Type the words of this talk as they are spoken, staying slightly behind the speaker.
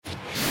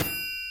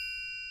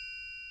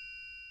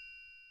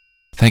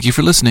Thank you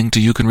for listening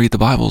to You Can Read the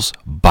Bible's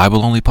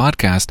Bible-only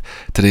podcast.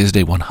 Today is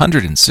day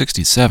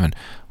 167.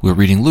 We're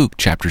reading Luke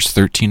chapters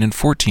 13 and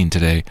 14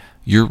 today.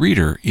 Your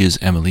reader is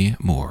Emily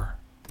Moore.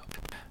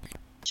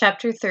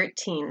 Chapter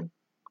 13.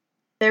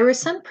 There were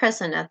some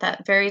present at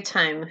that very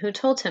time who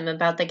told him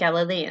about the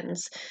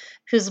Galileans,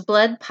 whose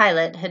blood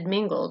Pilate had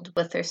mingled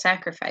with their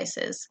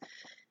sacrifices.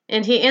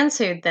 And he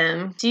answered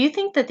them, "Do you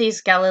think that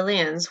these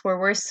Galileans were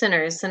worse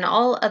sinners than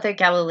all other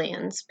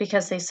Galileans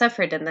because they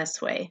suffered in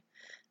this way?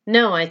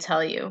 No, I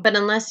tell you, but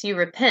unless you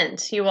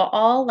repent, you will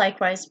all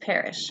likewise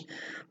perish.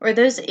 Or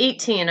those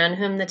 18 on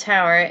whom the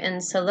tower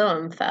in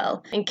Siloam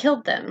fell and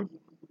killed them.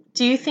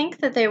 Do you think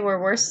that they were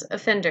worse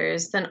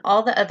offenders than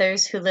all the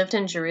others who lived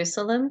in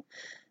Jerusalem?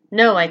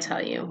 No, I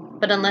tell you,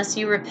 but unless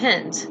you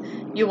repent,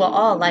 you will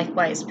all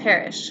likewise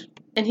perish."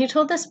 And he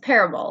told this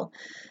parable.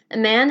 A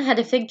man had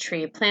a fig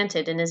tree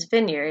planted in his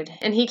vineyard,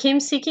 and he came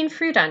seeking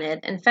fruit on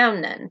it and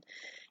found none.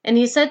 And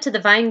he said to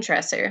the vine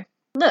dresser,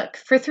 "Look,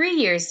 for 3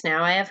 years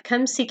now I have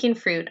come seeking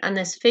fruit on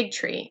this fig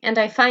tree, and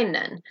I find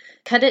none.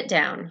 Cut it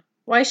down.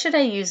 Why should I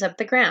use up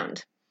the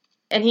ground?"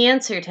 And he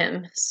answered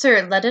him,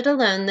 "Sir, let it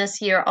alone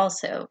this year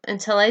also,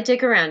 until I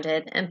dig around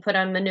it and put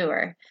on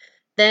manure.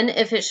 Then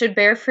if it should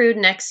bear fruit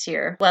next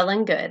year, well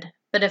and good.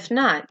 But if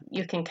not,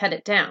 you can cut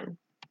it down."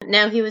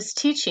 Now he was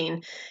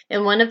teaching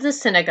in one of the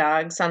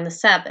synagogues on the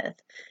Sabbath,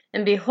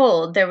 and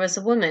behold, there was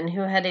a woman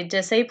who had a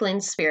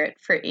disabling spirit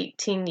for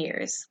 18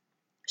 years.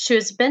 She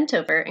was bent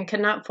over and could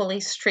not fully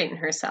straighten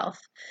herself.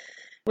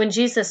 When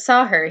Jesus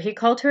saw her, he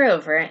called her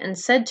over and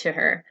said to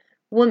her,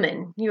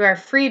 "Woman, you are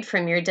freed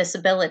from your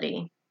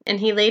disability." And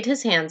he laid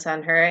his hands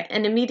on her,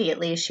 and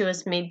immediately she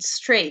was made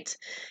straight,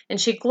 and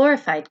she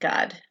glorified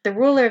God. The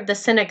ruler of the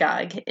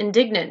synagogue,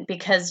 indignant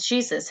because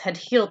Jesus had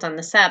healed on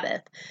the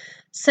Sabbath,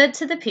 said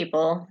to the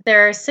people,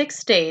 "There are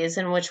 6 days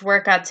in which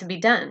work ought to be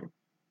done.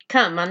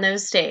 Come on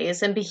those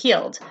days and be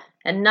healed,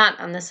 and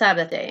not on the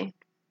Sabbath day."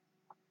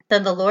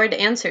 Then the Lord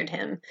answered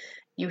him,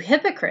 "You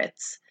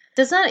hypocrites!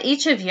 Does not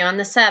each of you on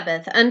the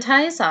Sabbath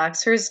untie his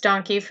ox or his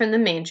donkey from the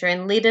manger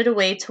and lead it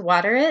away to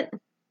water it?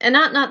 And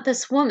ought not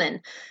this woman,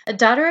 a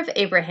daughter of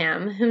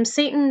Abraham, whom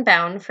Satan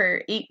bound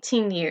for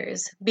 18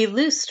 years, be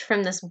loosed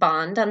from this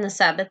bond on the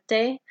Sabbath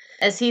day?"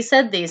 As he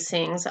said these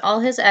things, all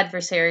his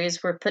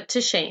adversaries were put to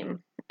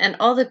shame, and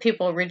all the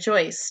people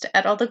rejoiced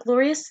at all the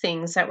glorious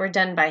things that were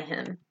done by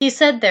him. He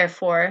said,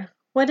 therefore,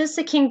 "What is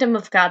the kingdom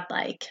of God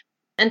like?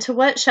 And to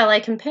what shall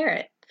I compare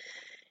it?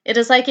 It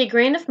is like a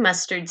grain of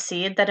mustard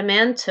seed that a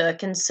man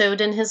took and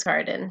sowed in his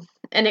garden,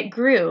 and it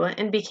grew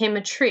and became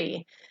a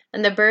tree,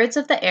 and the birds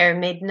of the air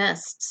made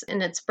nests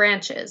in its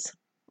branches."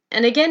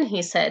 And again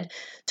he said,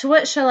 "To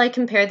what shall I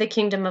compare the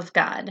kingdom of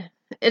God?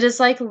 It is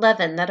like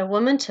leaven that a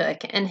woman took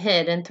and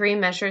hid in 3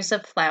 measures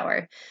of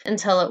flour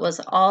until it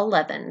was all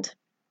leavened."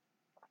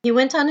 He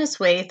went on his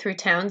way through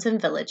towns and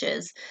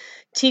villages,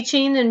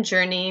 teaching and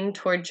journeying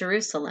toward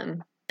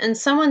Jerusalem. And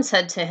someone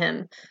said to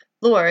him,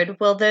 "Lord,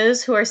 will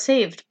those who are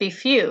saved be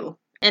few?"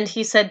 And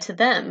he said to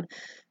them,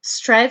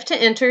 "Strive to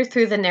enter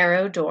through the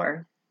narrow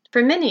door.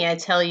 For many, I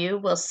tell you,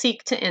 will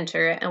seek to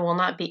enter and will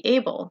not be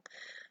able.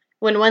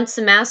 When once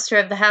the master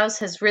of the house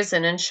has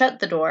risen and shut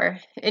the door,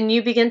 and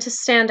you begin to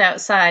stand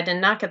outside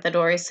and knock at the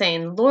door,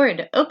 saying,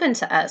 'Lord, open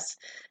to us,'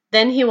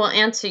 then he will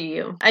answer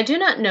you, 'I do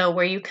not know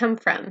where you come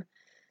from.'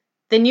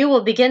 Then you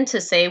will begin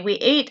to say, 'We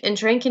ate and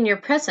drank in your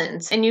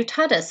presence, and you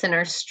taught us in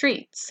our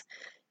streets.'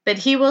 But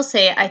he will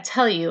say, 'I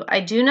tell you, I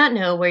do not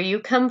know where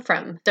you come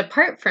from.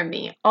 Depart from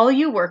me, all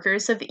you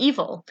workers of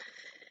evil.'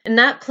 In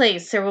that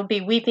place there will be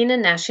weeping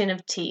and gnashing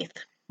of teeth,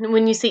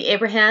 when you see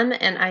Abraham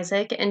and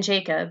Isaac and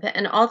Jacob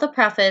and all the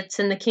prophets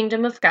in the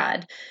kingdom of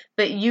God,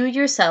 but you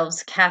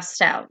yourselves cast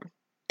out.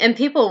 And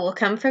people will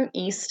come from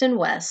east and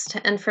west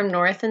and from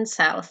north and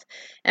south,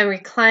 and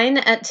recline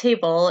at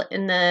table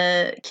in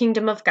the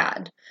kingdom of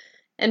God.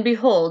 And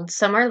behold,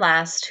 some are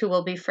last who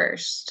will be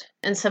first,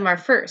 and some are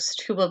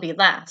first who will be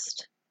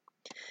last."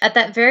 At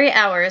that very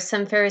hour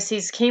some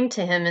Pharisees came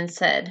to him and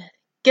said,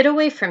 "Get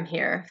away from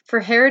here,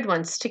 for Herod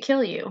wants to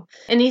kill you."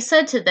 And he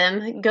said to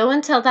them, "Go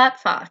and tell that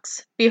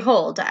fox,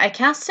 'Behold, I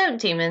cast out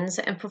demons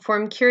and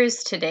perform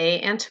cures today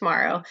and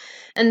tomorrow,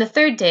 and the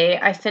 3rd day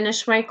I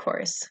finish my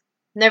course.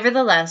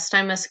 Nevertheless,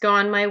 I must go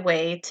on my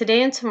way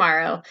today and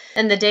tomorrow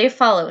and the day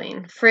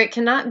following, for it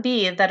cannot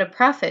be that a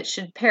prophet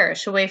should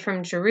perish away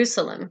from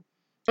Jerusalem.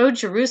 O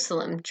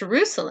Jerusalem,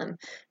 Jerusalem,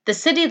 the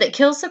city that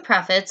kills the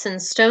prophets and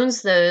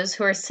stones those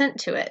who are sent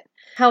to it.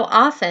 How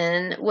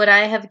often would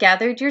I have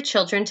gathered your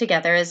children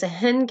together as a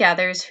hen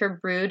gathers her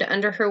brood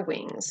under her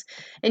wings,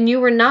 and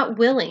you were not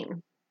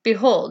willing.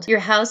 Behold,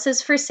 your house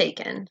is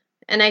forsaken.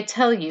 And I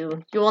tell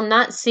you, you will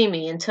not see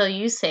me until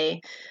you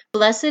say,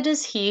 'Blessed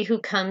is he who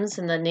comes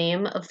in the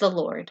name of the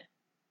Lord.'"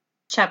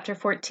 Chapter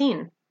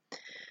 14.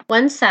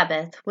 One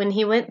Sabbath, when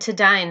he went to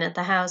dine at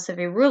the house of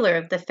a ruler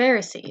of the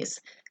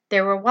Pharisees, they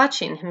were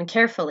watching him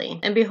carefully.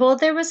 And behold,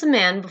 there was a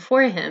man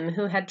before him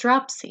who had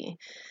dropsy.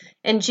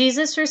 And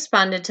Jesus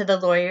responded to the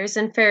lawyers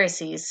and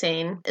Pharisees,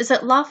 saying, "Is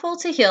it lawful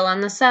to heal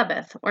on the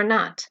Sabbath or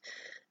not?"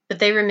 But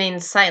they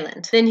remained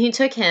silent. Then he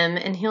took him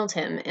and healed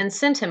him and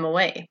sent him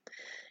away.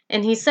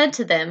 And he said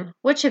to them,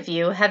 Which of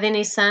you, having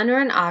a son or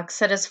an ox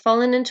that has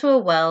fallen into a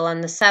well on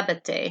the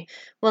Sabbath day,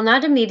 will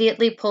not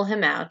immediately pull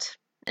him out?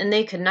 And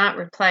they could not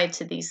reply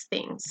to these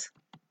things.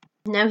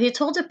 Now he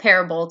told a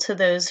parable to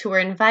those who were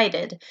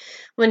invited,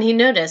 when he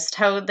noticed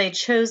how they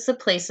chose the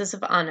places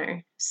of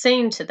honor,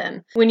 saying to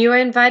them, When you are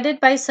invited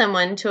by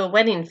someone to a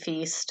wedding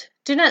feast,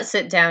 do not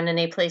sit down in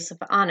a place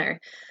of honor,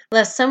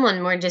 lest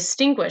someone more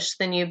distinguished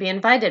than you be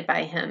invited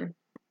by him.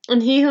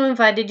 And he who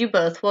invited you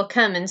both will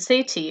come and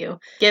say to you,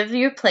 Give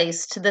your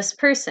place to this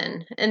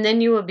person, and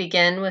then you will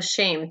begin with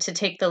shame to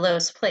take the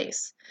lowest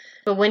place.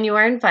 But when you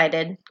are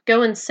invited,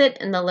 go and sit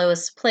in the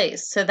lowest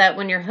place, so that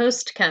when your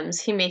host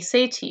comes, he may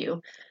say to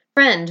you,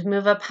 Friend,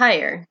 move up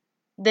higher.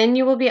 Then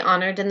you will be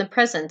honored in the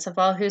presence of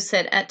all who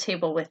sit at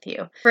table with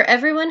you. For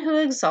everyone who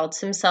exalts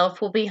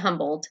himself will be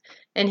humbled,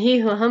 and he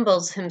who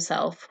humbles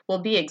himself will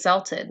be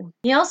exalted.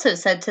 He also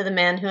said to the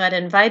man who had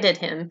invited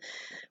him,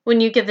 When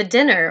you give a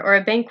dinner or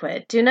a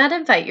banquet, do not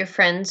invite your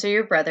friends or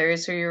your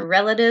brothers or your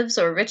relatives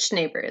or rich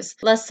neighbors,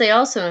 lest they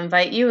also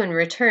invite you in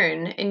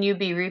return, and you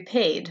be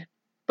repaid.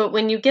 But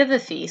when you give a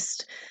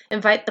feast,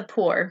 invite the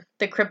poor,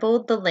 the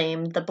crippled, the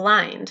lame, the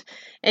blind,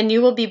 and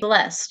you will be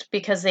blessed,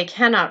 because they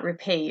cannot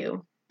repay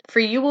you. For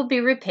you will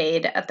be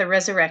repaid at the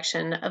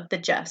resurrection of the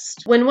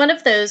just. When one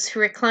of those who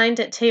reclined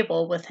at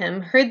table with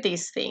him heard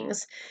these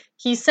things,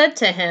 he said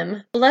to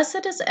him,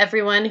 Blessed is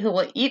everyone who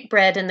will eat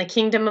bread in the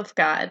kingdom of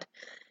God.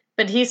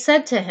 But he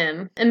said to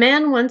him, A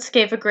man once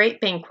gave a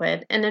great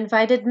banquet and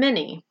invited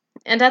many.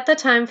 And at the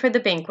time for the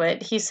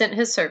banquet, he sent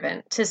his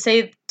servant to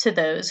say to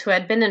those who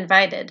had been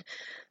invited,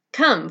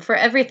 Come, for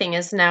everything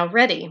is now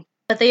ready.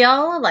 But they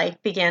all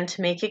alike began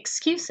to make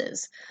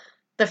excuses.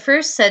 The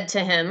first said to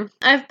him,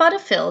 I have bought a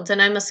field,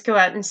 and I must go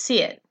out and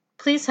see it.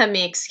 Please have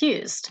me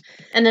excused.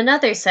 And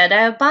another said,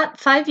 I have bought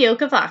 5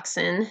 yoke of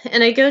oxen,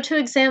 and I go to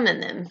examine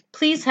them.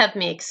 Please have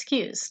me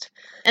excused.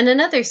 And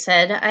another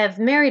said, I have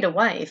married a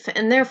wife,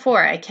 and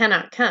therefore I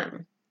cannot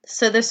come.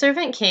 So the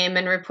servant came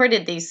and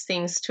reported these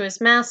things to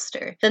his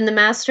master. Then the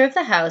master of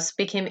the house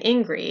became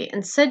angry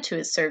and said to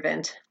his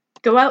servant,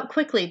 Go out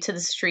quickly to the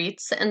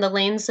streets and the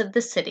lanes of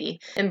the city,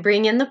 and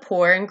bring in the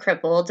poor and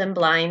crippled and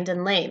blind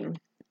and lame.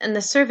 And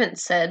the servant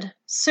said,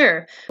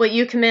 Sir, what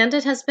you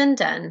commanded has been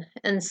done,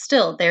 and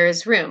still there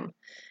is room.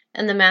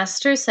 And the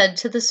master said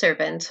to the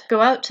servant, Go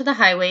out to the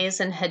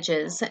highways and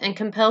hedges, and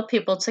compel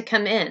people to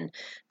come in,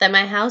 that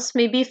my house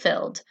may be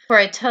filled. For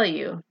I tell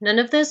you, none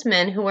of those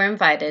men who were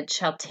invited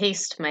shall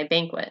taste my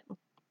banquet.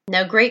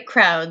 Now great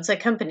crowds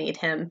accompanied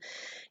him,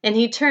 and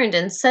he turned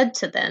and said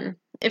to them,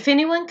 If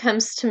anyone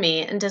comes to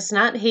me and does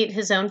not hate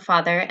his own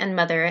father and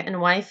mother and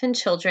wife and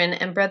children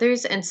and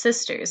brothers and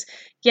sisters,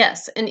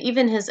 yes, and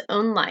even his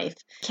own life,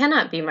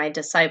 cannot be my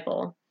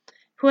disciple.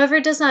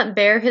 Whoever does not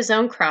bear his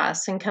own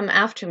cross and come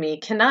after me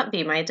cannot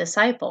be my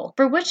disciple.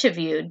 For which of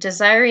you,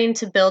 desiring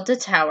to build a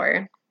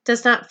tower,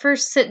 does not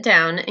first sit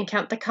down and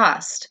count the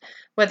cost,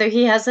 whether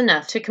he has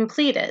enough to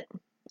complete it?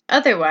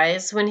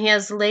 Otherwise, when he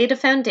has laid a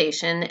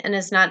foundation and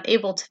is not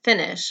able to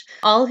finish,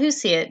 all who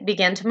see it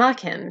begin to mock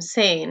him,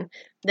 saying,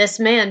 This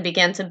man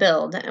began to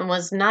build and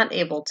was not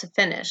able to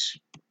finish.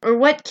 Or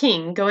what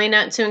king, going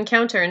out to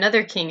encounter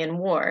another king in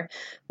war,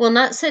 will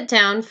not sit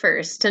down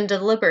first and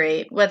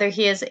deliberate whether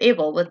he is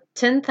able with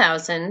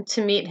 10,000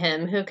 to meet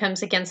him who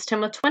comes against him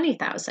with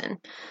 20,000?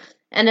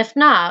 And if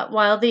not,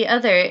 while the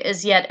other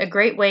is yet a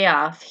great way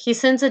off, he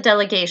sends a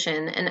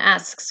delegation and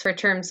asks for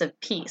terms of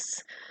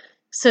peace.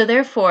 So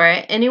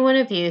therefore, any one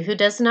of you who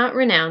does not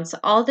renounce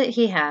all that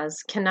he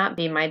has cannot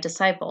be my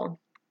disciple.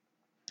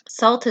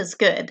 Salt is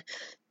good,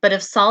 but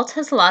if salt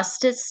has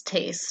lost its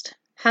taste,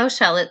 how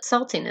shall its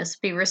saltiness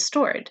be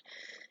restored?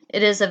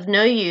 It is of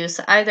no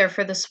use either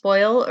for the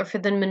spoil or for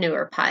the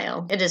manure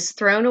pile. It is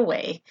thrown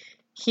away.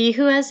 He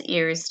who has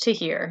ears to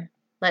hear,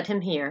 let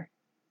him hear.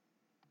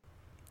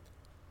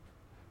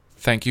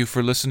 Thank you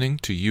for listening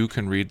to You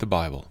Can Read the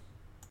Bible.